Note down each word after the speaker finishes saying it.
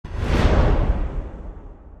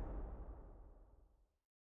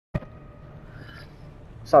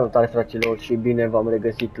Salutare fraților și bine v-am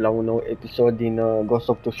regăsit la un nou episod din Ghost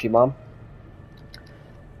of Tsushima.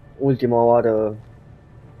 Ultima oară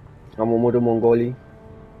am omorât mongolii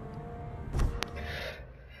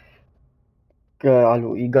al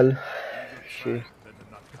lui Eagle și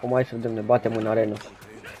acum hai să vedem, ne batem în arenă.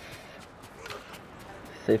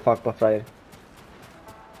 Să-i fac pe fraier.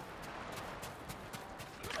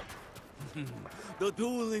 The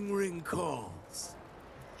dueling ring calls.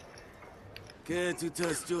 Care to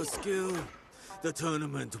test your skill? The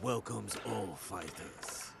tournament welcomes all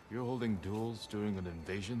fighters. You're holding duels during an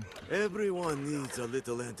invasion? Everyone needs a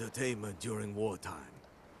little entertainment during wartime.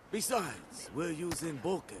 Besides, we're using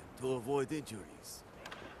Boken to avoid injuries.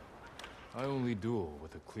 I only duel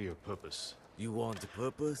with a clear purpose. You want a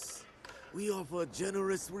purpose? We offer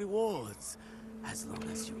generous rewards, as long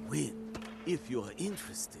as you win. If you are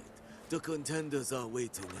interested, the contenders are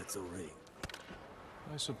waiting at the ring.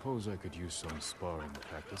 I suppose I could use some sparring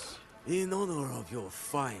practice. In honor of your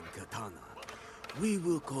fine katana, we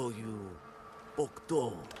will call you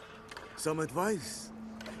Bokdo. Some advice?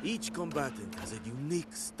 Each combatant has a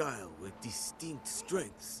unique style with distinct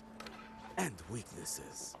strengths and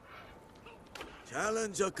weaknesses.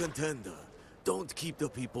 Challenge a contender. Don't keep the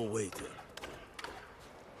people waiting.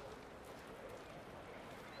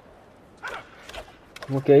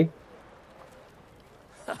 Ok.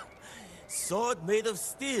 Sword made of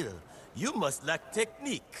steel. You must lack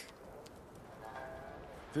technique.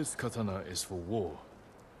 This katana is for war.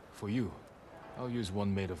 For you, I'll use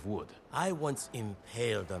one made of wood. I once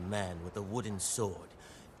impaled a man with a wooden sword.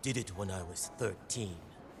 Did it when I was 13.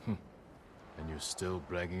 And you're still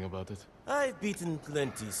bragging about it? I've beaten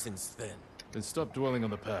plenty since then. Then stop dwelling on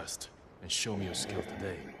the past and show me your skill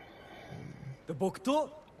today. The Bokdo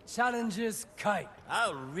challenges Kai.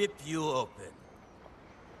 I'll rip you open.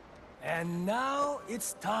 And now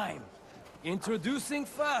it's time. Introducing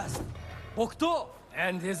first, Bokdo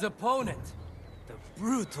and his opponent, the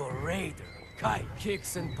brutal raider. Kai.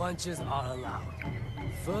 Kicks and punches are allowed.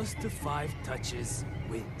 First to 5 touches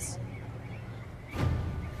wins.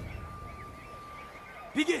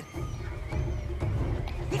 Begin!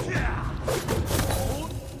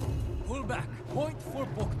 Hold. Pull back. Point for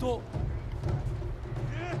Bokdo.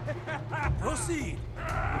 Proceed.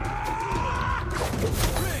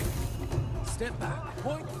 Ring. Step back.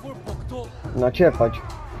 Point for Bokdo. Na ce faci?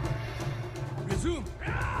 Resume.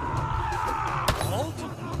 Hold.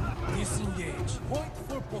 Disengage. Point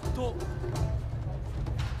for Bokdo.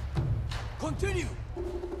 Continue.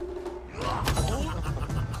 Hold.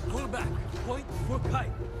 Pull back. Point for Kai.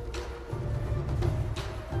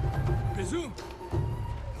 Resume.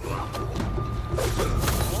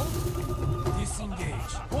 Hold.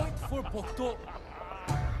 Disengage. Point for Bokdo.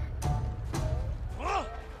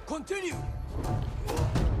 Continue.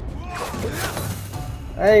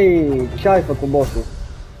 Ei, ce ai făcut, bossul?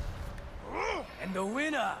 And the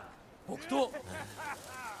winner, Bokdo.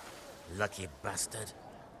 Lucky bastard.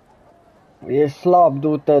 E slab,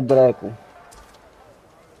 du-te dracu.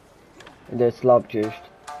 De slab ce ești.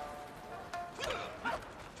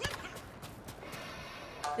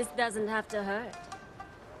 This doesn't have to hurt.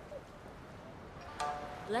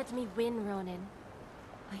 Let me win, Ronin.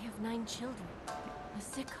 I have 9 children. A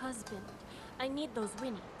sick husband. I need those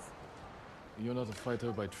winnings. You're not a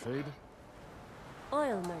fighter by trade?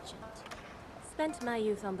 Oil merchant. Spent my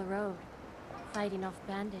youth on the road, fighting off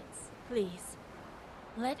bandits. Please,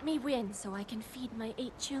 let me win so I can feed my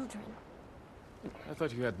 8 children. I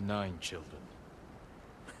thought you had 9 children.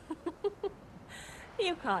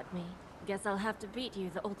 You caught me. Guess I'll have to beat you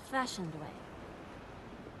the old-fashioned way.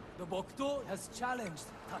 The Bokdo has challenged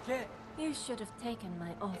Take. You should have taken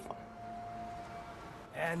my offer.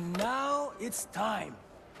 And now it's time.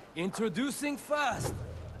 Introducing first,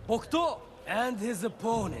 Bokdo and his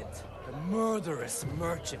opponent, the murderous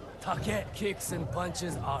merchant. Take. Kicks and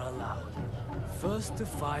punches are allowed. First to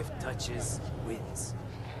 5 touches wins.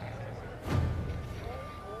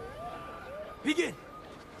 Begin!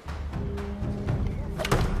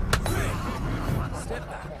 Ring. Step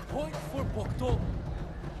back. Point for Bokdo.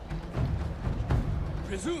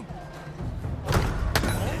 Resume.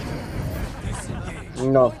 Disengage.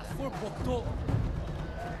 No. Point for Bokdo.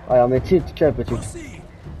 Ai amețit? Ce ai pățit? Proceed.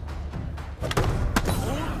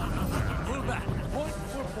 Pull back. Point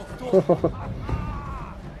for Bokdo.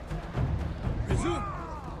 Resume.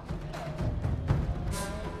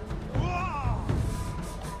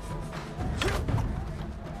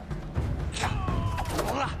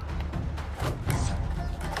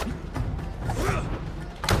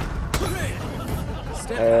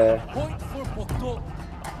 Step back. Point for Bokdo.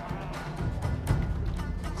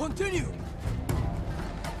 Continue.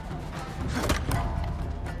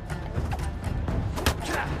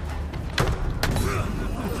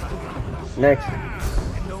 Next.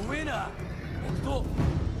 And the winner, Bokto.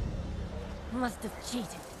 Must have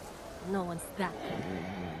cheated. No one's that good.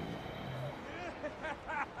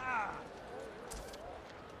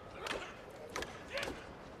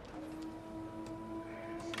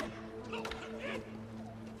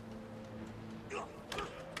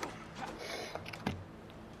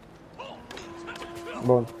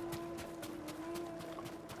 Bun.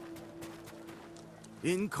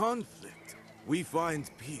 In conflict, we find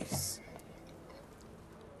peace.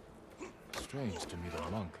 Strange to meet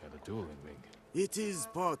a monk at a dueling ring. It is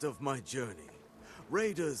part of my journey.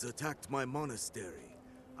 Raiders attacked my monastery.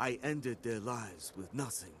 I ended their lives with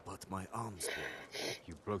nothing but my alms bowl.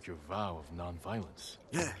 You broke your vow of non-violence.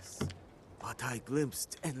 Yes, but I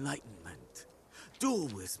glimpsed enlightenment. Duel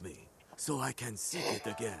with me, so I can seek it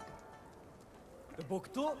again. The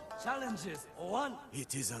Bokto challenges one.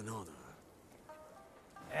 It is an honor.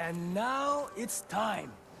 And now it's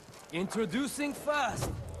time. Introducing first,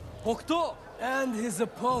 Bokto and his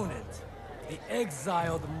opponent. The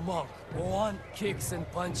exiled monk. 1 kicks and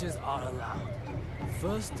punches are allowed.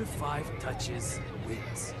 First to 5 touches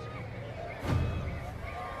wins.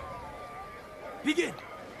 Begin!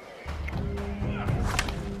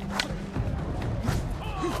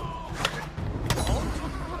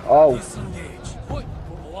 Oh. Disengage. Point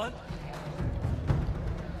for 1.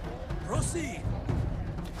 Proceed.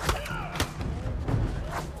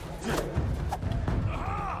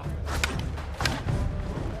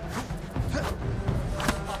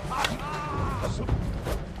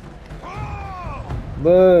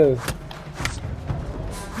 Bă.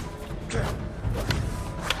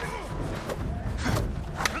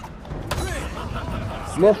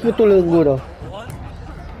 Mă putul în gură. 1.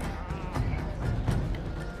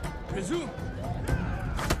 Resume.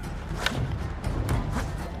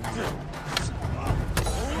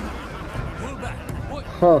 Pull back. Point.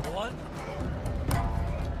 Huh. 1.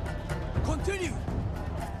 Continue.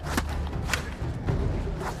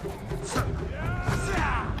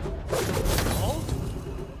 Hold.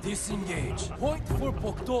 Disengage. Point for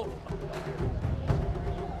Bokto.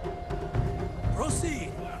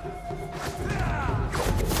 Proceed.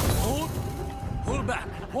 Hold. Pull back.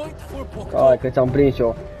 Point for Bokto. Hai că ți-am prins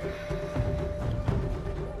eu.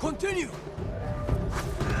 Continue.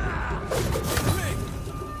 Break.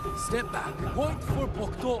 Step back. Point for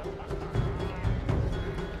Bokto.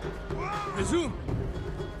 Resume.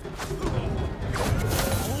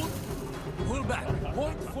 Hold. Pull back.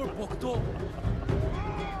 Point for Bokto.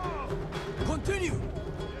 Continue.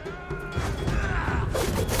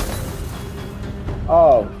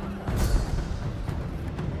 Oh.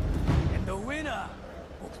 And the winner,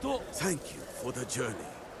 Bokto. Thank you for the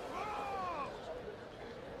journey.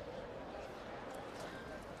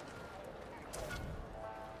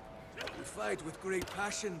 You fight with great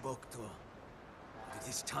passion, Bokto. But it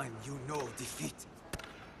is time you know defeat.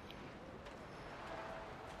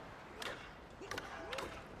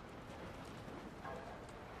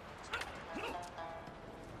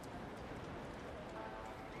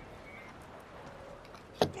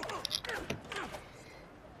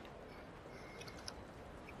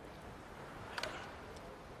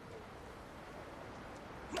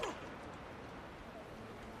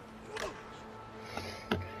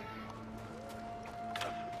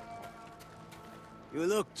 You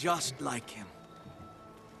look just like him.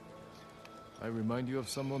 I remind you of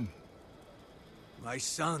someone? My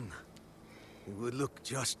son. He would look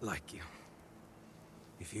just like you.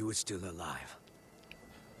 If he was still alive.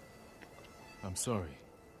 I'm sorry.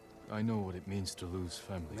 I know what it means to lose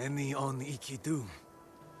family. Many on Iki do.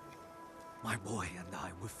 My boy and I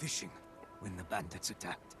were fishing when the bandits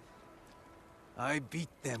attacked. I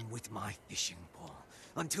beat them with my fishing pole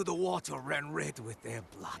until the water ran red with their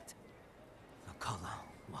blood. The color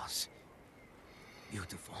was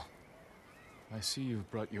beautiful. I see you've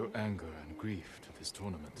brought your anger and grief to this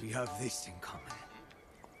tournament. We have this in common.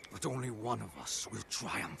 But only one of us will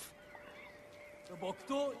triumph. The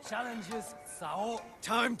Bokto challenges Sao.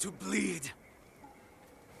 Time to bleed.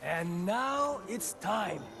 And now it's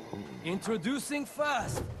time. Introducing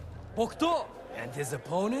first, Bokto and his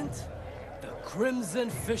opponent, the Crimson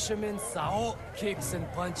Fisherman. Sao. Kicks and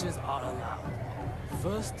punches are allowed.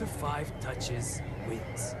 First to 5 touches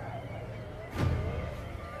wins.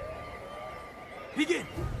 Begin!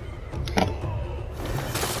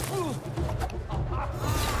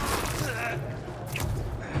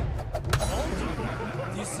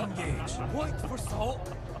 Disengage. Point for Sao.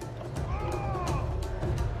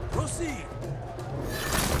 Proceed.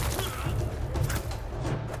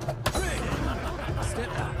 Break. Step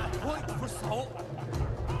back. Point for Sao.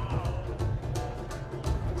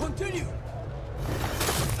 Continue.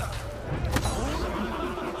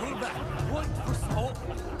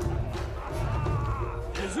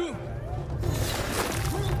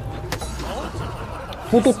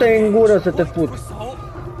 Futu-te în gură să te fut.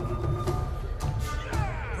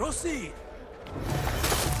 Proceed.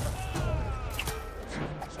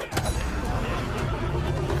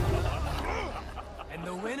 And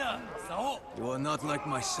the winner, Sao. You are not like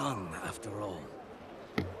my son, after all.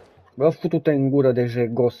 Bă, futu-te în gură de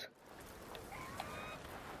jegos.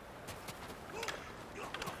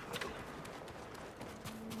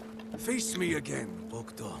 Face me again,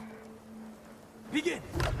 Bokto. Begin.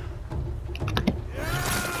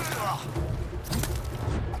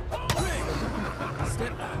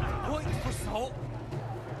 Step back. Point for Sao.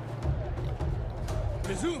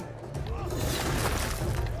 Resume.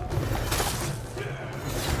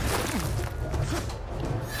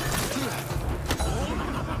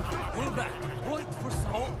 Pull back. Point for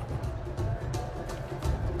Sao.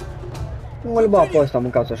 Nu îl bag pe ăsta,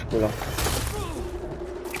 mâncați-o și pula.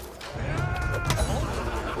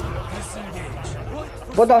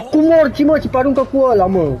 Bă, dar cum morți, mă, ți-pe aruncă cu ăla,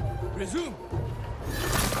 mă? Resume.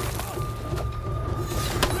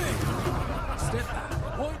 Step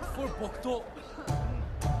back. Point for Bokto.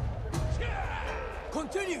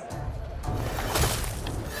 Continue.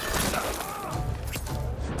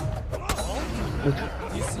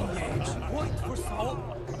 Disengage. Point for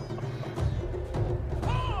Sao.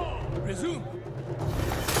 Resume.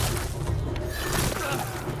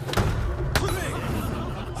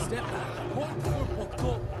 Step back. Point for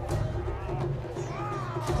Bokto.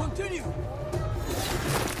 Continue.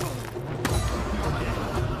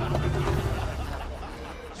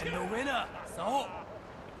 And the winner, Sao.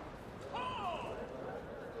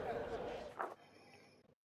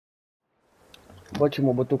 Bă, ce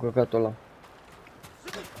m-a bătut căcatul ăla.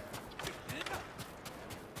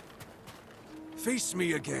 Face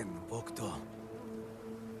me again, Bokto.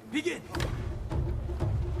 Begin.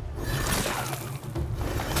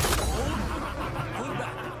 Pull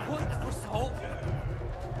back. Point for Sao.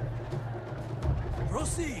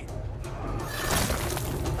 Proceed.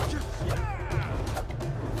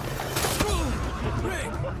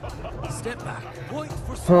 Break. Step back. Point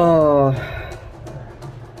for Sao. Ah,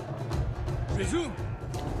 Resume.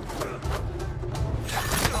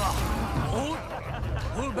 Hold.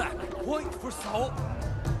 Pull back. Point for Sao.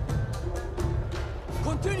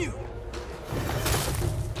 Continue.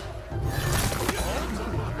 Hold.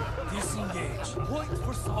 Disengage. Point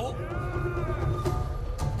for Sao.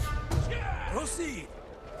 Proceed.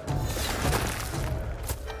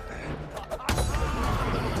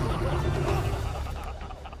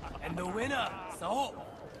 And the winner, Sao.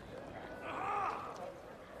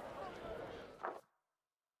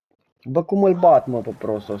 bă, cum îl bat, mă, pe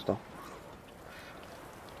prostul ăsta?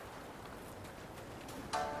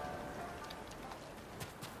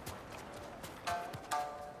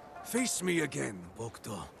 Face me again,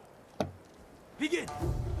 Bokto. Begin.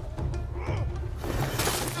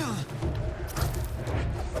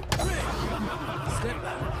 Step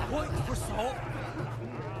back. Point for Sao.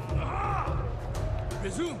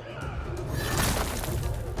 Resume.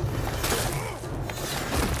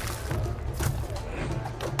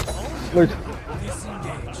 Uite.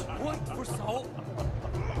 Disengage. Point for Sao.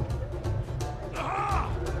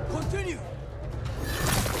 Continue.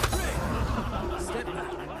 Step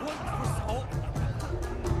back. Point for Sao.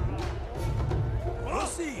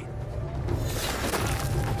 Proceed.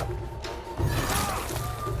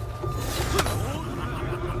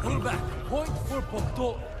 Pull back. Point for Bokto.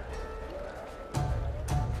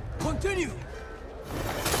 Continue.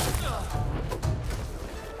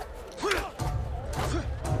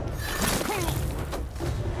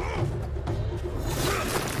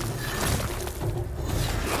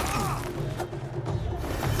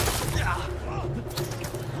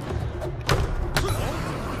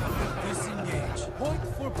 Disengage. Point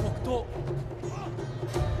for Bokto.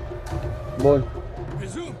 Bun.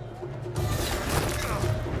 Resume.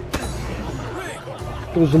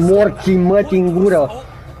 Tu-ți morții, mă, în gură.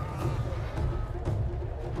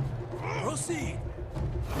 Proceed.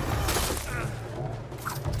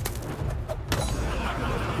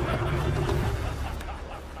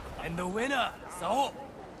 And the winner, Sao.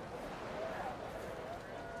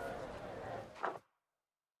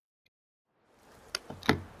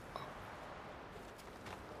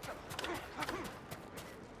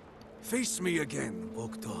 Face me again,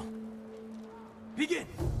 Bokto. Begin.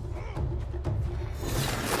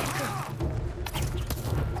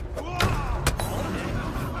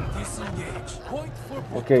 Disengage. Point for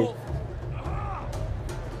Bokto. Okay.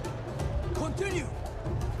 Continue.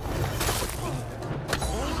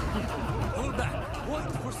 Pull back.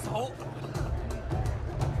 Point for Sao.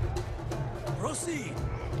 Proceed.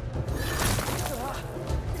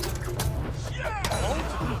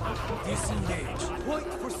 Disengage. Point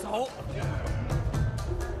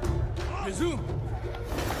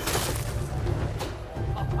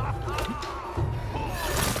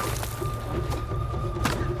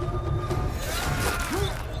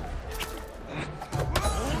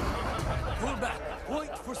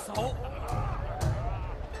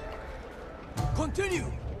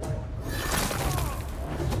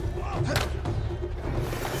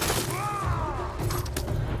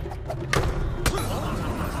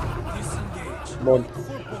Bun.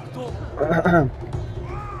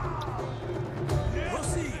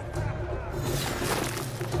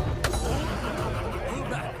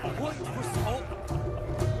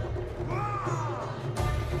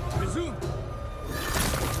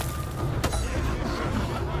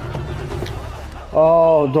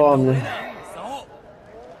 Oh, Doamne.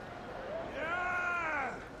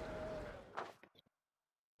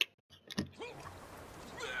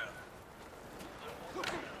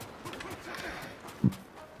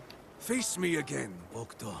 Face me again,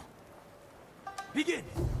 Bokto. Begin!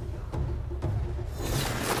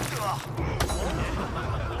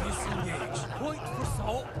 Disengage. Point for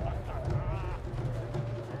salt.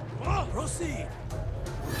 Proceed.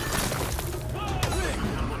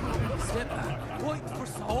 Step back. Point for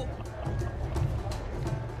salt.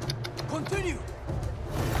 Continue.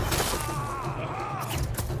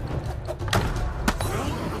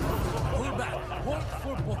 Pull back. Point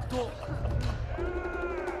for Bokto.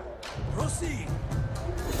 Proceed.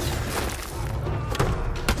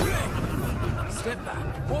 Step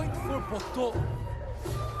back. Point for Bokto.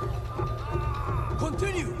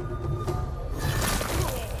 Continue.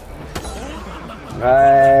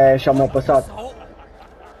 Și-am apăsat.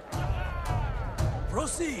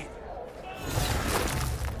 Proceed.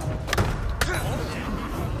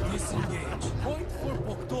 Disengage. Point for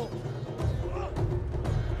Bokto.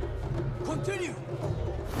 Continue.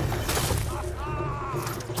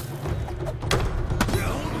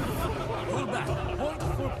 Pull back. Point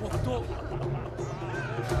for Bokto.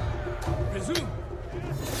 Resume.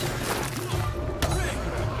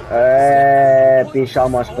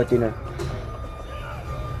 Pișama și pe tine.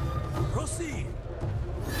 Proceed.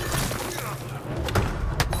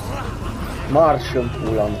 Marș în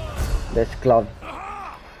pula mea de sclav.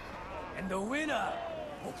 And the winner,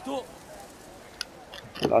 Bokto.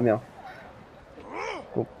 Pula mea.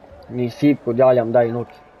 Cu nisip, cu de-alea îmi dai în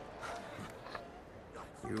ochi.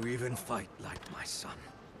 You even fight like my son.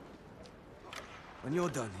 When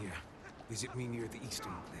you're done here, visit me near the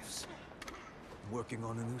eastern cliffs. I'm working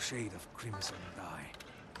on a new shade of crimson dye.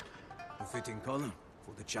 A fitting color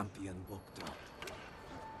for the champion Bokto.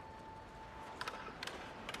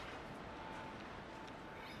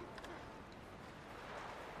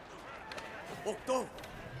 Bokto!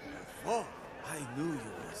 Oh, I knew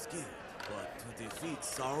you were skilled, but to defeat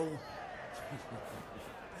sorrow?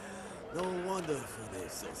 No wonder for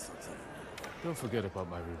this something. Don't forget about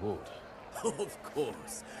my reward. Of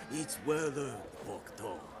course, it's well earned,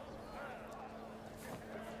 Bokto.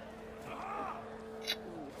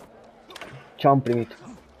 Ce-am primit?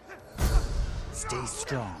 Stay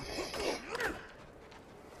strong.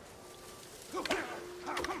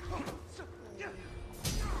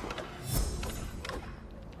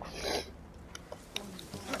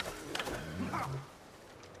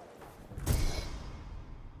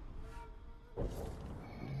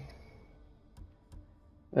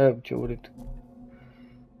 Ce urât.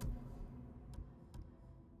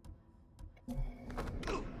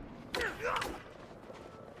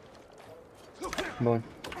 Bun.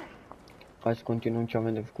 Hai să continuăm ce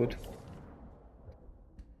avem de făcut.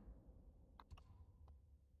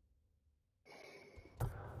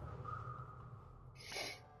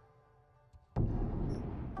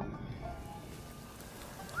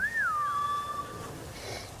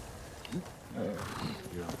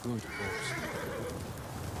 You're a good horse.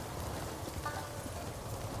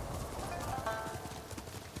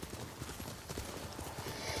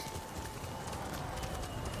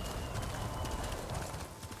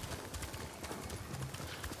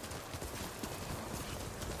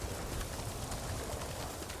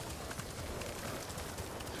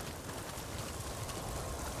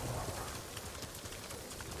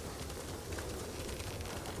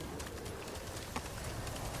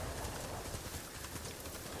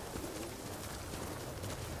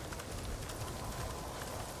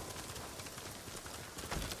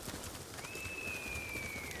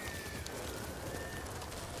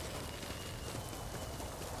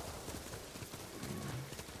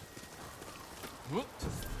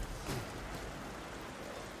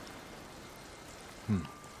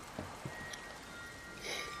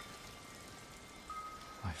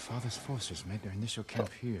 My father's forces made their initial camp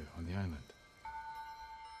here on the island.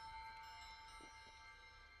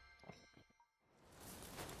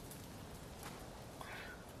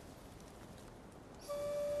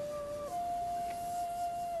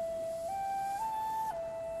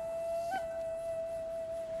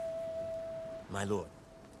 My lord,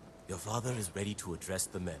 your father is ready to address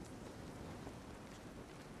the men.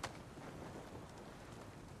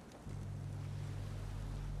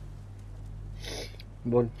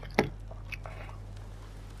 Bun.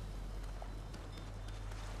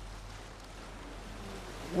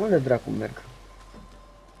 Unde dracu merg?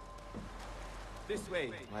 This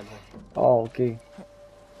way, my lord. Ah, ok.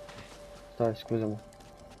 Stai, scuză-mă.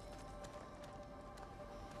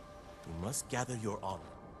 You must gather your honor.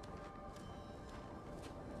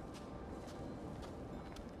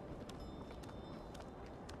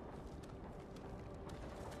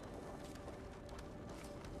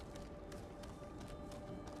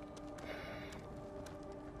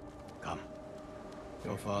 Come.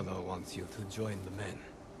 Your father wants you to join the men.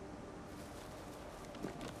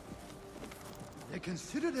 They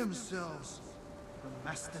consider themselves the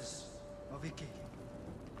masters of Iki,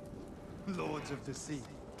 lords of the sea.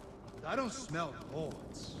 I don't smell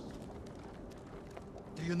lords.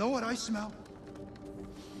 Do you know what I smell?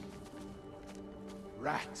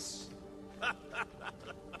 Rats.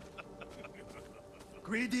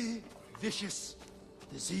 Greedy, vicious,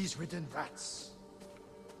 disease-ridden rats.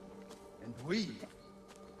 And we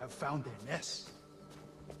have found their nest.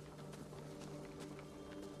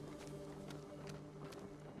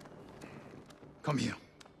 Come here.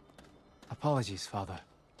 Apologies, father.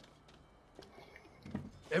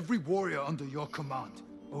 Every warrior under your command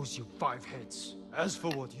owes you 5 heads. As for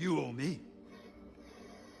what you owe me,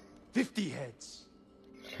 50 heads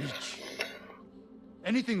each.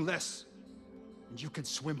 Anything less, and you can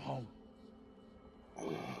swim home.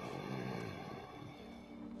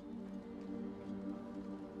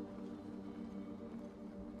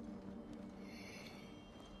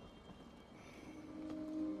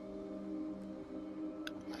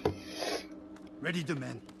 Ready the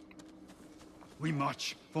men. We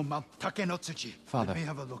march for Mount Takenotsuchi. Father. Let me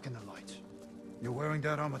have a look in the light. You're wearing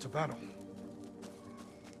that armor to battle.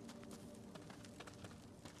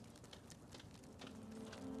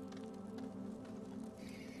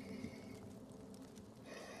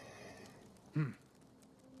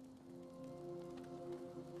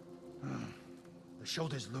 The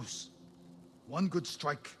shoulder's loose. One good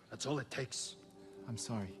strike, that's all it takes. I'm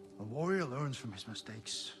sorry. A warrior learns from his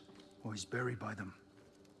mistakes, or he's buried by them.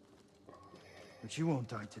 But you won't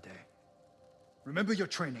die today. Remember your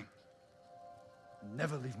training. And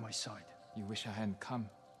never leave my side. You wish I hadn't come.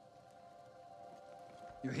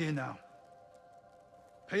 You're here now.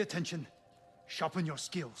 Pay attention. Sharpen your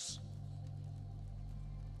skills.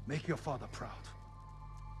 Make your father proud.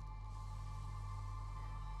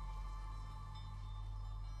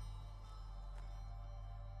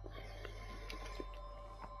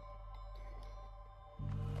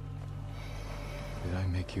 Did I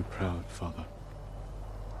make you proud, father?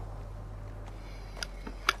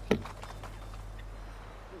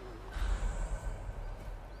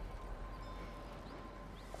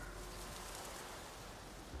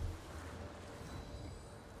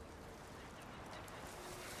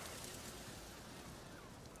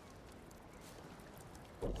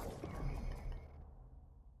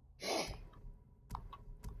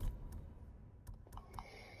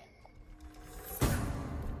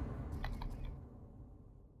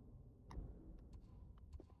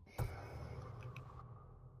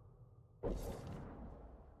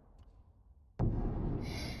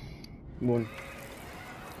 Bun.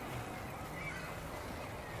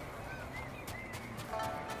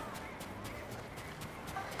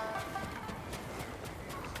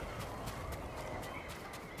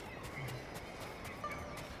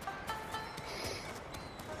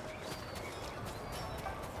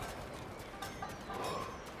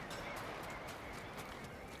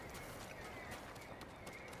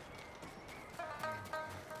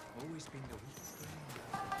 Always been the weakest thing.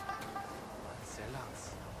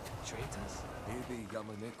 Sellouts. Traitors. Maybe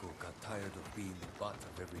Yamaneko got tired of being the butt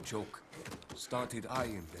of every joke. Started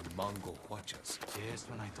eyeing them Mongol watchers. Just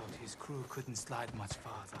when I thought his crew couldn't slide much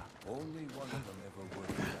farther. Only one of them ever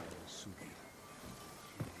worked with Al3xu.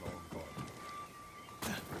 Long gone.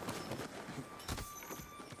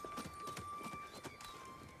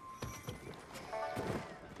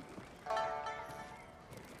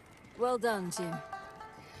 Well done, Jim.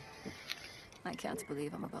 I can't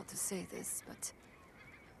believe I'm about to say this, but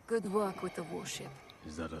good work with the warship.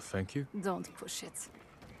 Is that a thank you? Don't push it.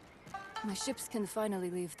 My ships can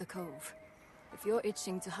finally leave the cove. If you're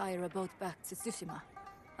itching to hire a boat back to Tsushima,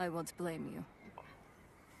 I won't blame you.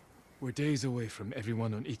 We're days away from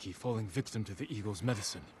everyone on Iki falling victim to the Eagle's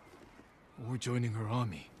medicine. Or joining her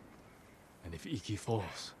army. And if Iki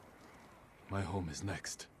falls, my home is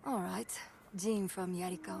next. All right, Jim from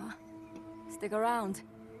Yarikawa. Stick around,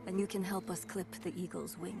 and you can help us clip the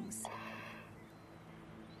Eagle's wings.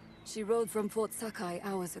 She rode from Fort Sakai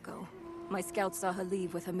hours ago. My scouts saw her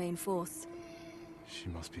leave with her main force. She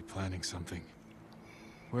must be planning something.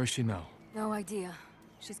 Where is she now? No idea.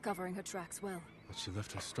 She's covering her tracks well. But she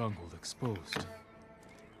left her stronghold exposed.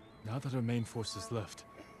 Now that our main force is left,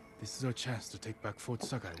 this is our chance to take back Fort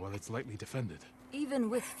Sagai while it's lightly defended. Even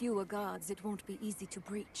with fewer guards, it won't be easy to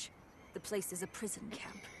breach. The place is a prison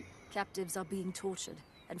camp. Captives are being tortured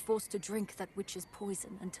and forced to drink that witch's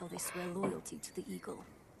poison until they swear loyalty to the Eagle.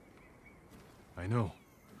 I know.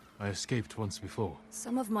 I escaped once before.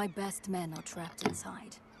 Some of my best men are trapped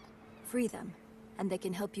inside. Free them, and they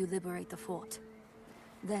can help you liberate the fort.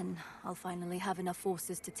 Then, I'll finally have enough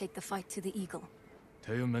forces to take the fight to the Eagle.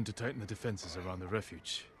 Tell your men to tighten the defenses around the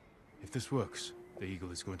refuge. If this works, the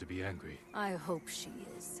Eagle is going to be angry. I hope she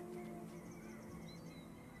is.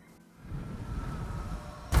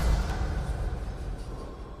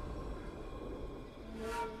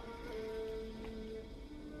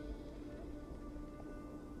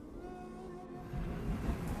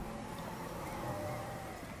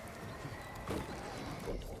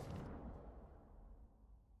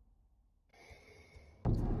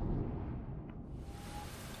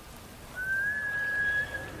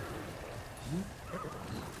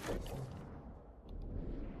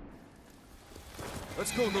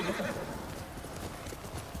 Let's go, Lulu.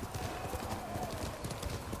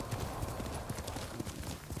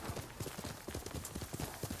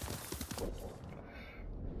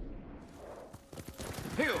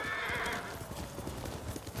 Heal.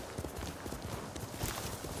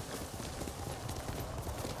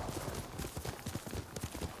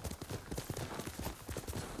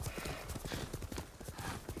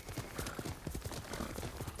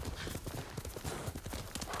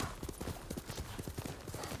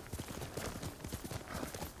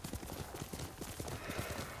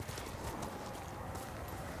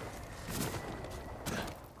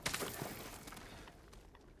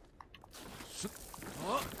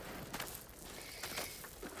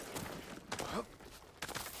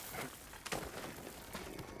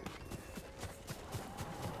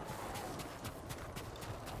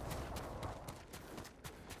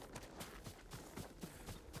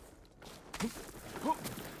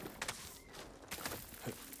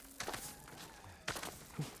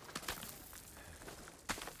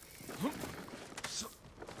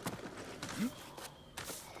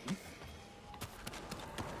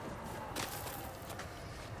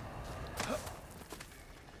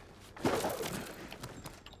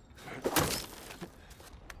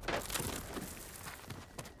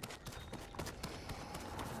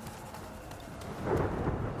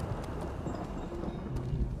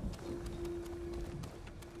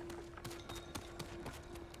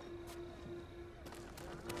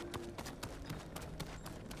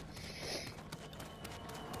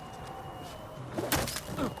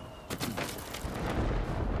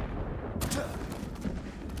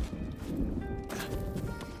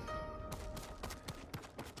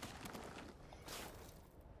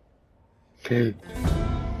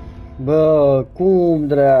 Bă, cum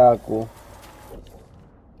dracu?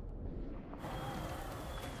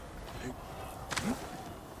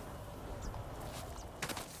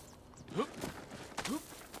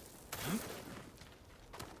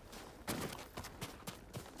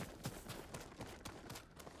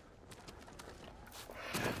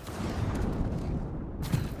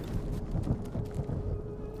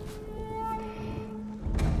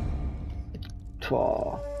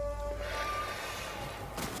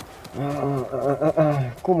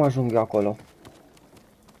 Cum ajung eu acolo?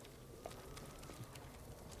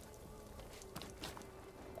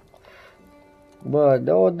 Bă,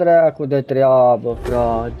 dă-o dracu de treabă,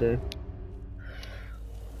 frate.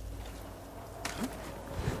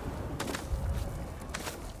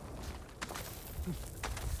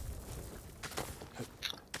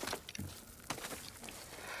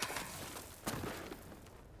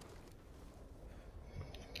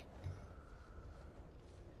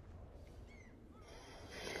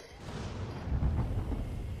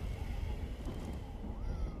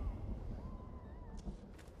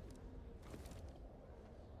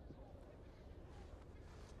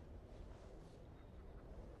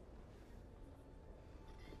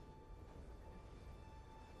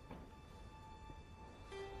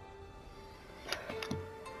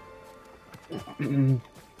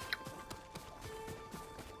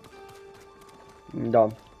 Da,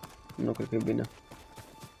 nu cred că e bine.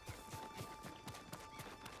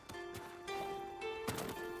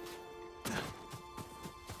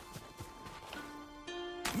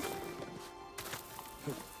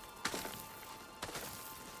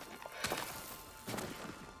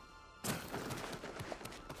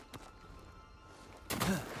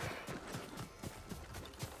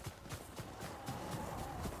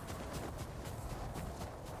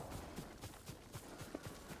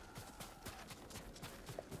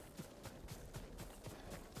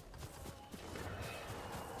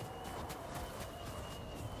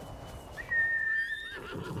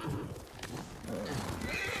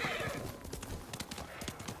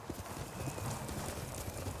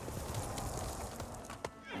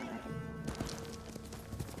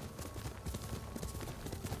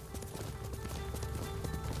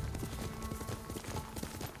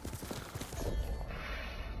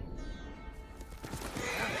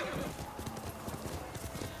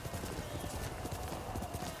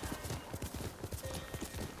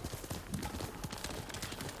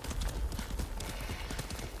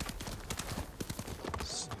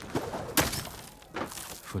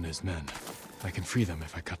 Fune's men. I can free them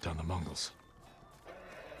if I cut down the Mongols.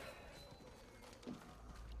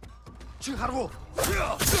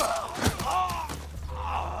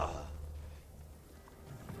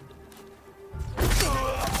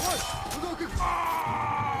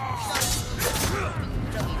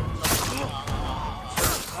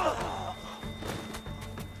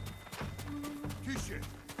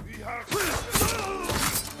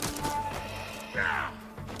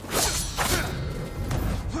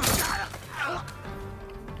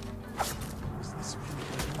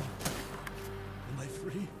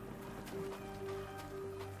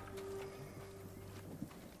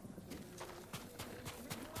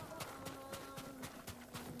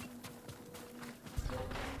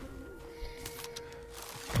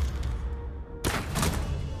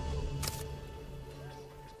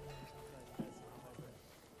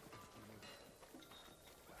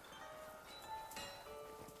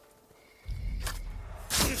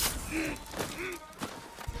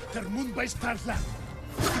 Termun vai starla.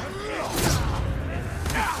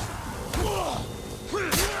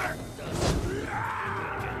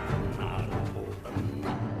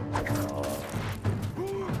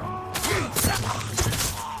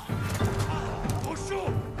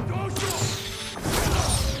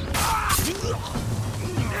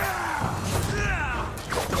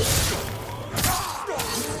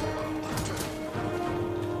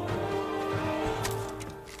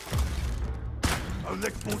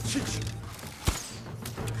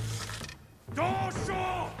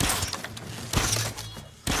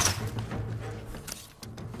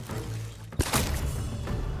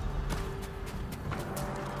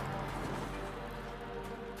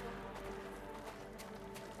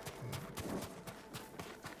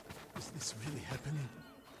 Is this really happening?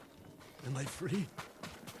 Am I free?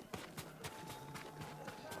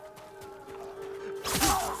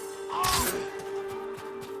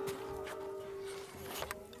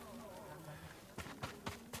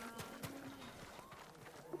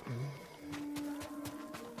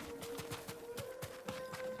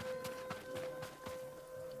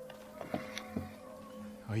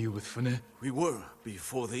 Are you with Fune? We were,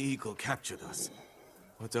 before the eagle captured us.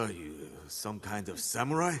 What are you, some kind of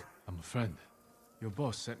samurai? I'm a friend. Your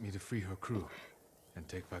boss sent me to free her crew and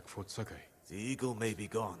take back Fort Sakai. The eagle may be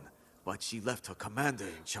gone, but she left her commander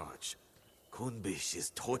in charge. Kunbish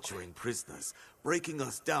is torturing prisoners, breaking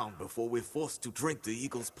us down before we're forced to drink the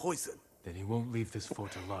eagle's poison. Then he won't leave this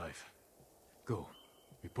fort alive. Go.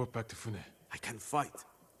 Report back to Fune. I can fight.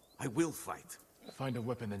 I will fight. Find a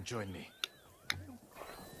weapon and join me.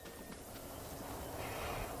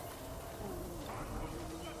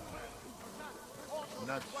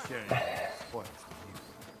 Not sharing spoils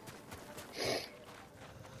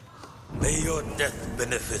May your death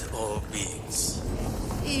benefit all beings.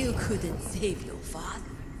 You couldn't save your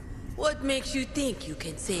father. What makes you think you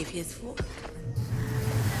can save his fort?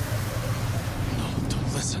 No,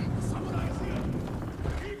 don't listen.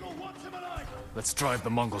 Let's drive the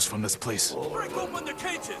Mongols from this place. Break open the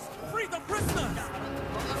cages! Free the prisoners!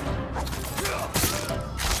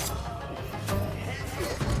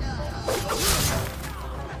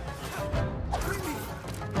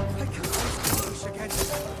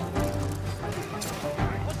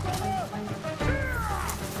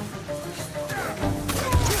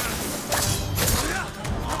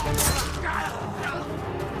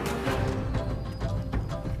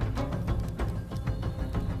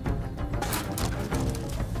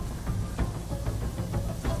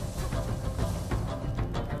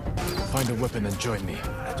 Find a weapon and join me.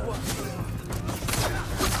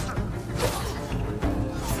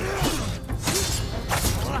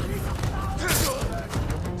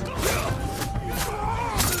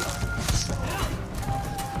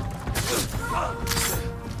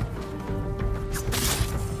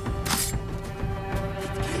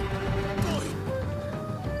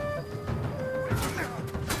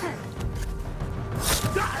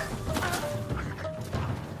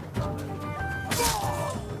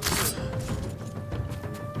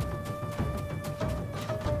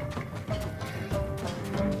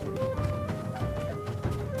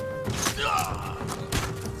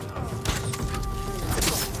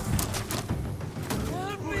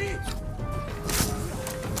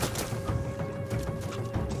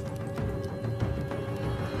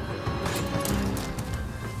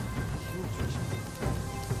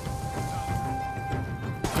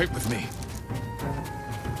 Fight with me.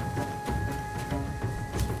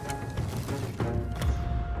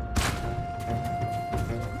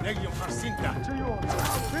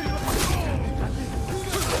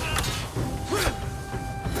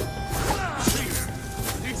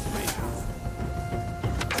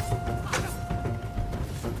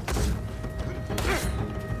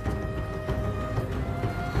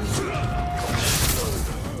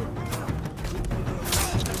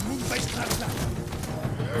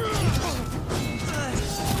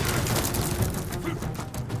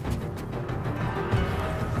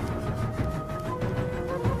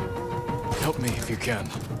 me if you can.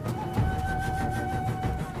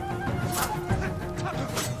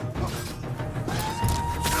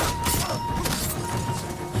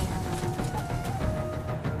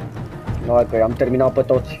 No, că am terminat pe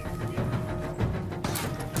toți.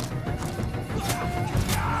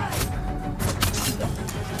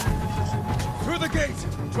 Through the gate!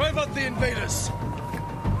 Drive out the invaders!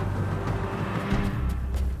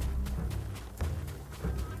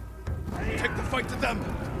 Take the fight to them!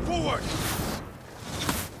 Forward!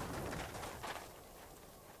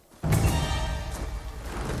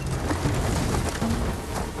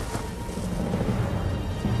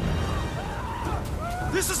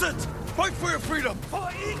 This is it! Fight for your freedom! For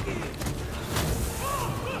Iki!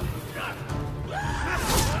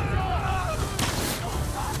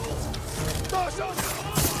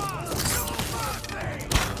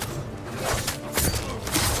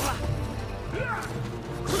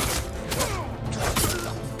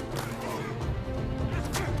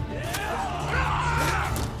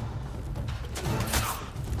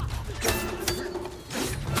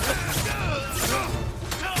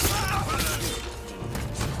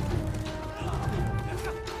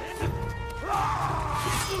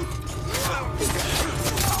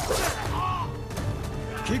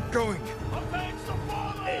 Keep going.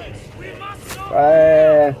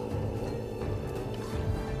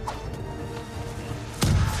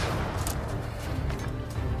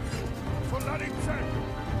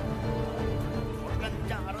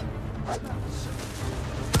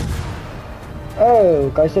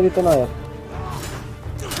 Oh, că ai sărit în aer.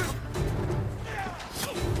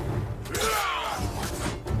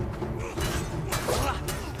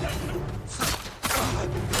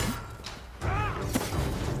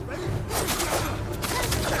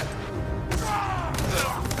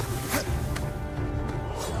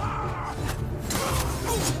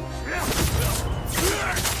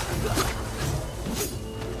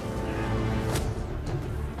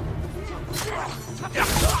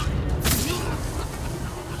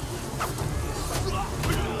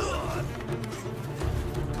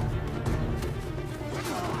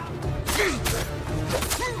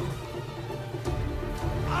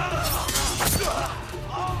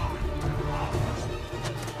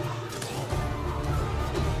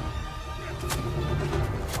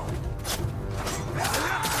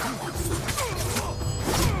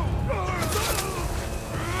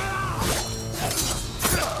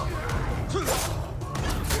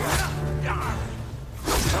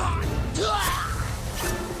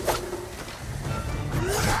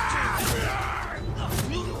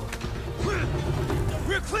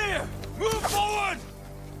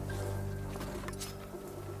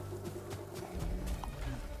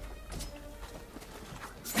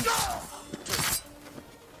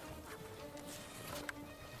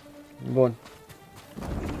 Bun.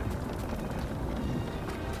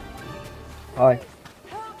 Hai.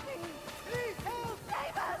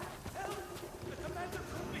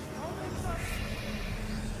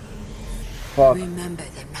 Fuck. Remember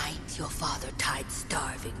the night your father tied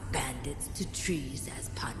starving bandits to trees as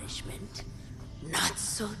punishment? Not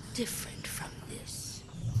so different from this.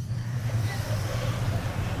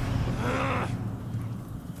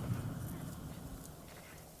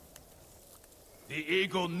 The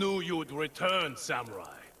eagle knew you'd return,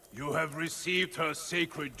 Samurai. You have received her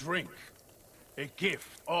sacred drink. A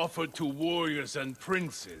gift offered to warriors and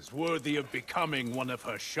princes worthy of becoming one of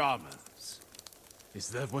her shamans. Is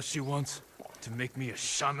that what she wants? To make me a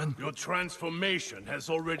shaman? Your transformation has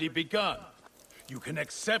already begun. You can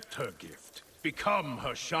accept her gift, become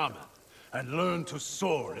her shaman, and learn to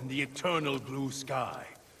soar in the eternal blue sky.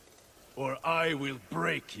 Or I will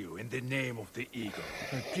break you in the name of the eagle.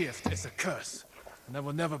 Her gift is a curse, and I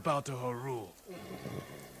will never bow to her rule.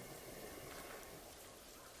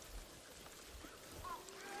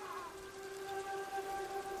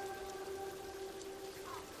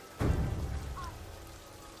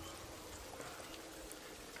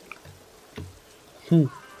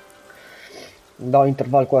 Dau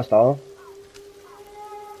interval cu asta, a?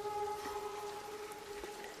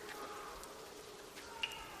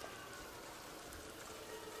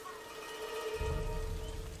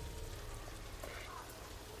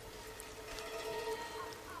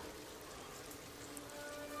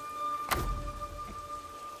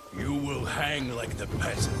 You will hang like the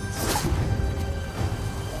peasants.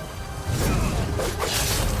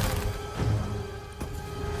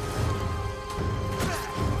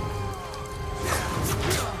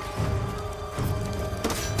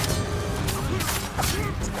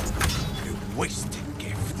 Wasted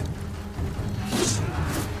gift.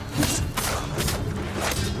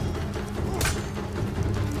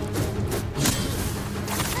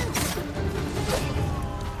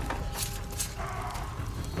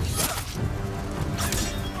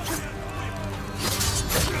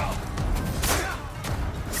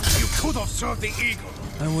 serve the eagle.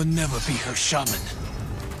 I will never be her shaman.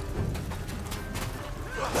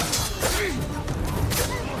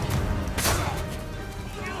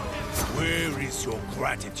 Where is your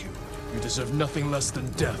gratitude? You deserve nothing less than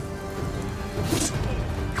death.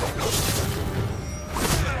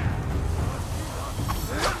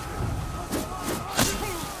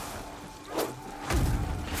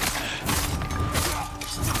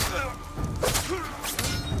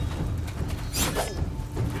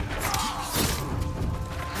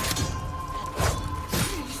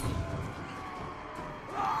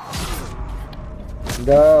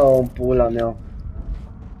 Da, pula mea.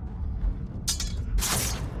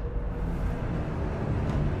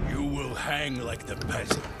 You will hang like the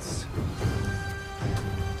peasants.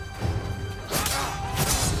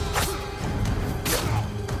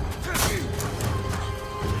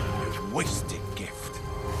 A wasted gift.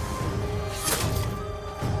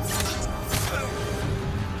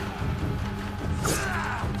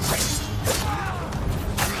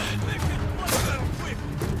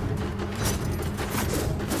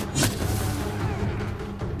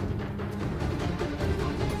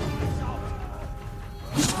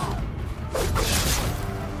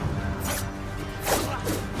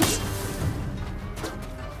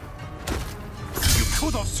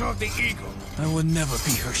 Could have served the eagle. I will never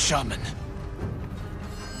be her shaman.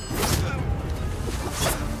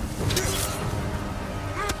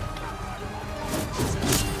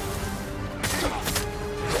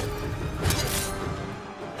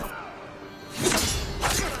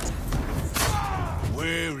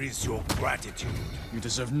 Where is your gratitude? You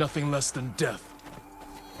deserve nothing less than death.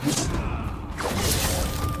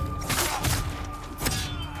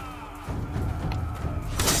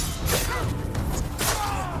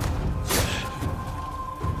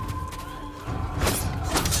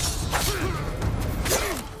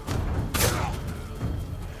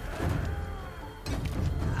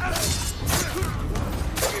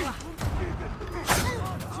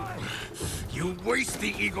 You waste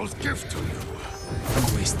the eagle's gift to you.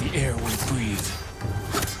 You waste the air we breathe.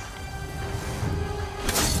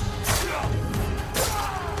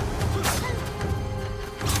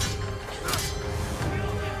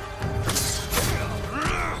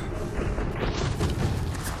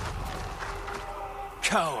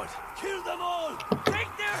 Coward! Kill them all!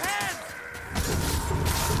 Take their heads!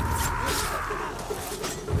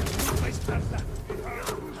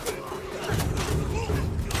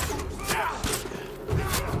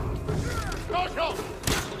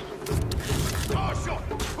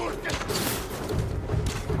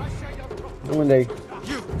 Unde-i?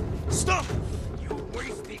 You! Stop! You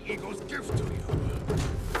waste the eagle's gift to you.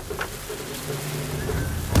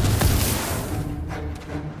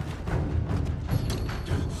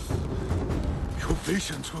 Your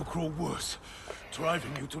visions will grow worse,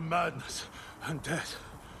 driving you to madness and death.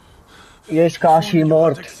 Ești ca și You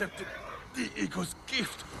mort. not accepted the eagle's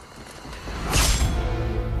gift.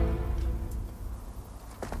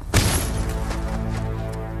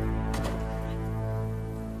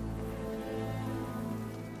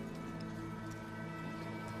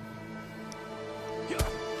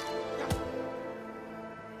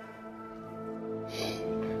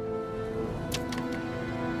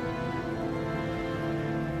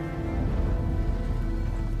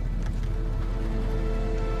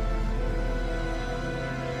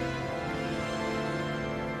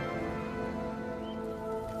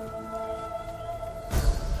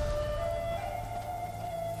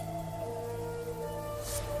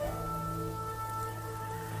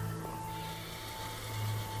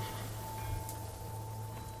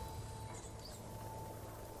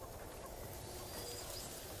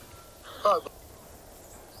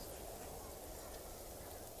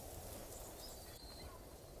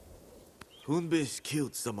 Hunbish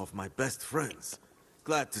killed some of my best friends.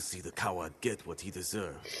 Glad to see the coward get what he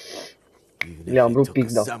deserved. Even if Le-am it rupt took a pic,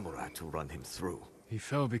 da. samurai to run him through. He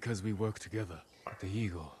fell because we worked together. But the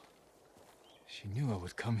eagle, she knew I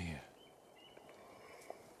would come here.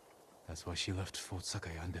 That's why she left Fort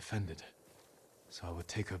Sakai undefended. So I would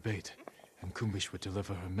take her bait, and Kumbish would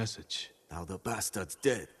deliver her message. Now the bastard's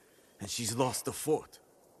dead, and she's lost the fort.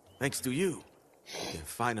 Thanks to you, we can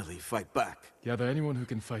finally fight back. Gather anyone who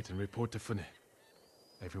can fight and report to Fune.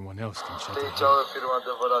 Everyone else can shelter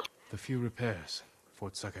her. The few repairs,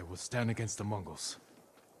 Fort Sakai will stand against the Mongols.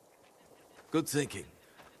 Good thinking.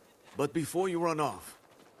 But before you run off,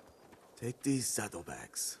 take these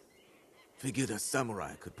saddlebags. Figured a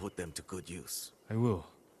samurai could put them to good use. I will.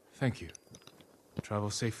 Thank you. Travel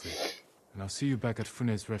safely, and I'll see you back at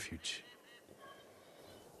Fune's refuge.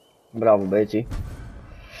 Bravo, băieții.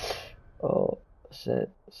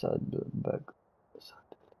 Saddlebag.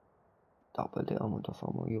 double the amount of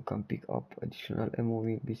ammo you can pick up. Additional ammo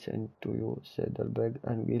will be sent to your saddlebag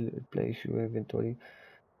and will replace your inventory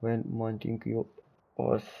when mounting your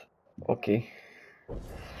horse. Okay.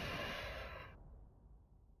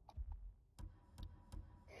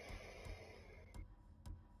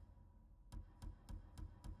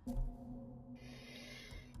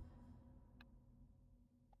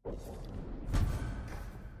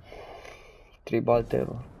 Tribal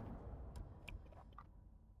terror.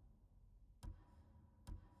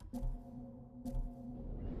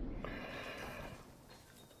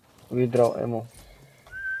 Withdraw ammo.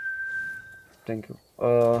 Thank you.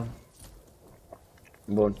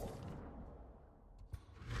 Bun.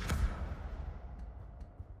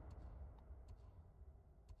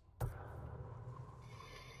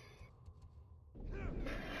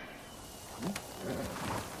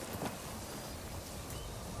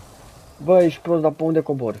 Bă, ești prost, dar pe unde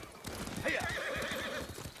cobor?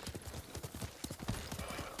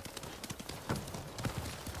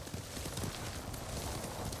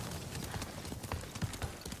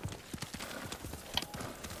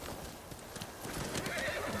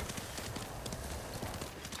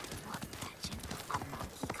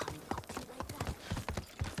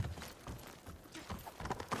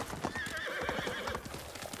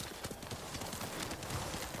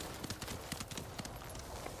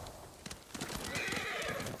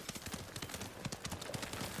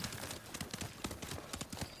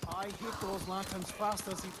 I hit those lanterns fast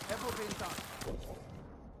as it's ever been done.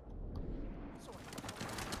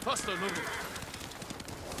 Faster, Nobu.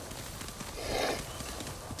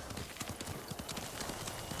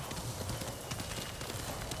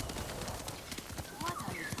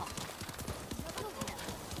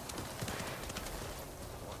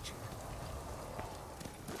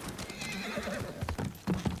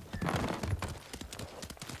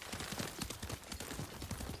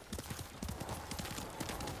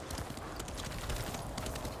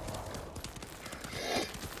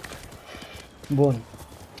 Bun.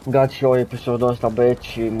 Gata și eu episodul ăsta, băieți,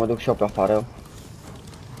 și mă duc și eu pe afară.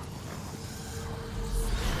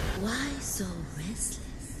 Why so restless?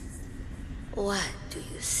 What do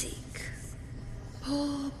you seek?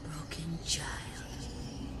 Poor broken child.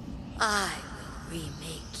 I will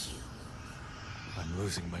remake you. I'm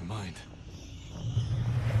losing my mind.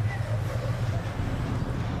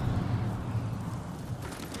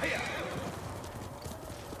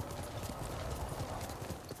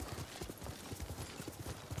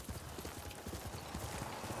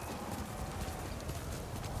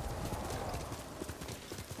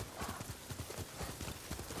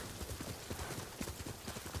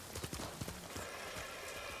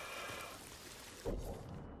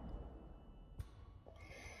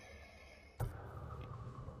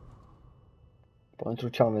 Pentru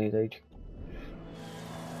ce am venit aici?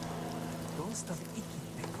 Ghost of Iki,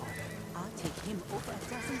 they call him. I'll take him over a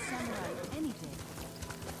dozen samurai any day.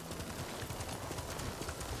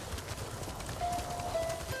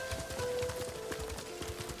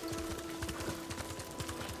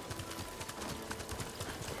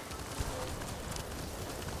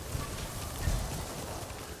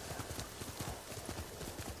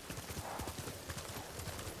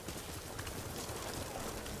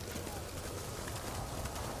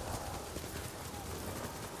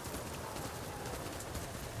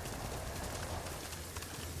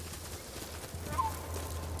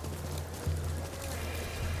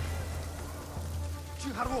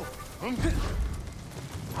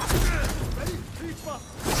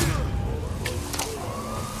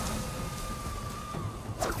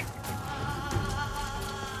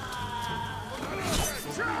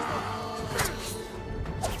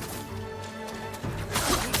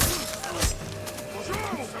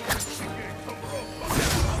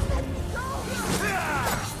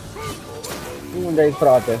 Unde-i,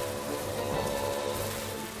 frate?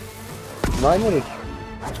 N-ai murit?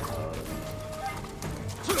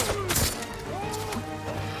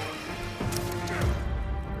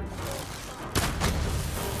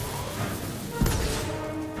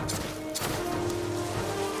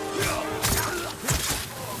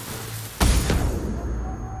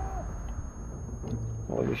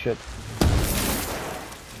 Holy shit.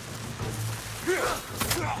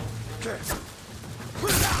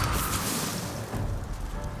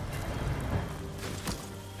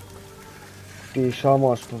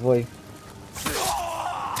 Pișamaș pe voi.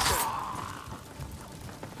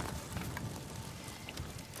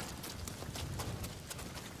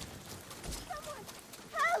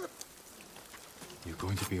 You're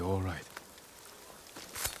going to be all right.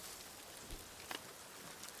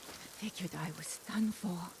 Figured I was done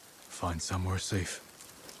for. Find somewhere safe.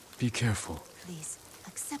 Be careful. Please,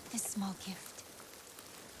 Accept this small gift.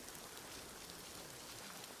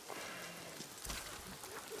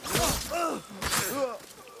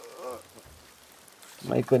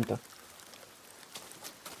 Mai cântă.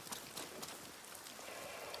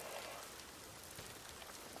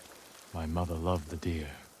 My mother loved the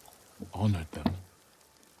deer, honored them.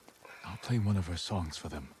 I'll play one of her songs for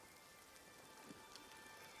them.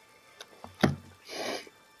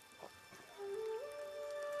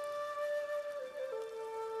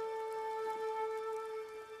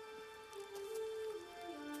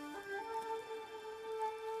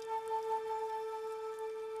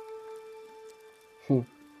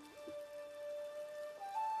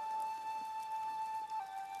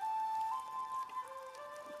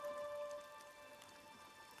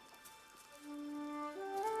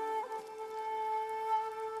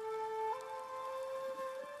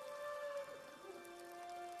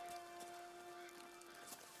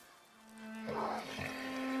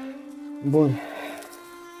 Bun.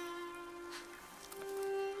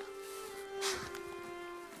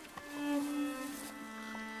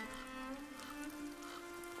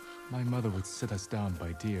 My mother would sit us down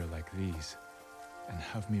by deer like these, and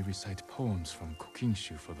have me recite poems from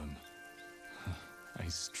Al3xu for them. I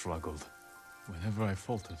struggled. Whenever I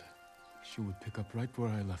faltered, she would pick up right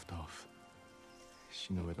where I left off.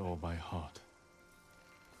 She knew it all by heart.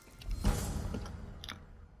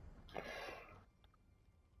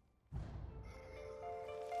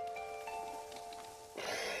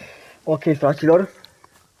 Ok, fraților.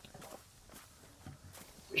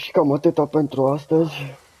 Și cam atâta pentru astăzi.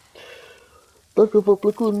 Dacă v-a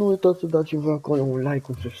plăcut, nu uitați să dați voi acolo un like,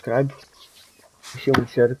 un subscribe și un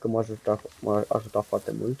share, că m-a ajutat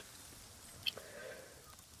foarte mult.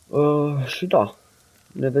 Și da,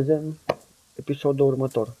 ne vedem episodul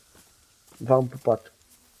următor. V-am pupat!